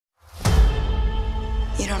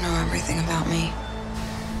You don't know everything about me.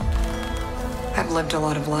 I've lived a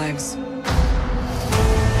lot of lives.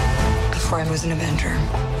 Before I was an Avenger.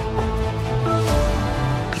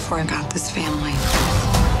 Before I got this family.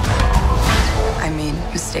 I made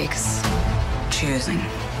mistakes choosing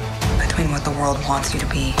between what the world wants you to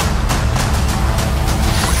be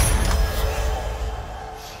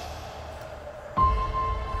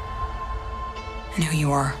and who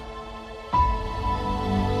you are.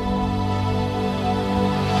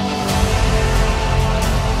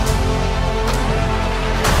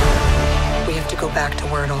 We have to go back to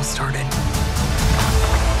where it all started.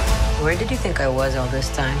 Where did you think I was all this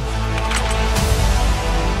time?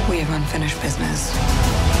 We have unfinished business.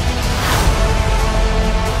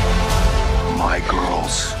 My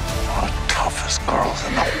girls are the toughest girls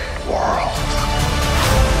in the world.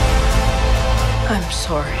 I'm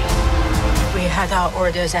sorry. We had our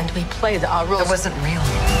orders and we played our roles. It wasn't real.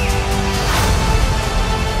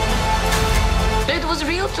 It was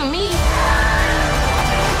real to me.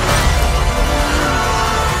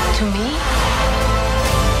 To me,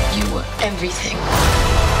 you were everything.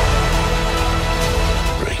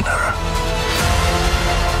 Bring her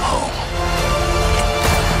home.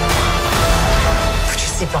 Put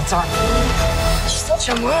your seatbelts on. She's such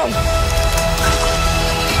a mom.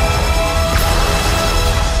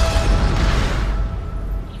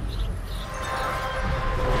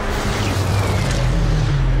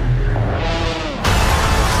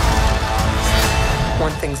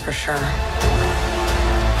 One thing's for sure.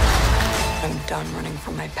 I'm done running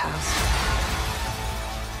from my past.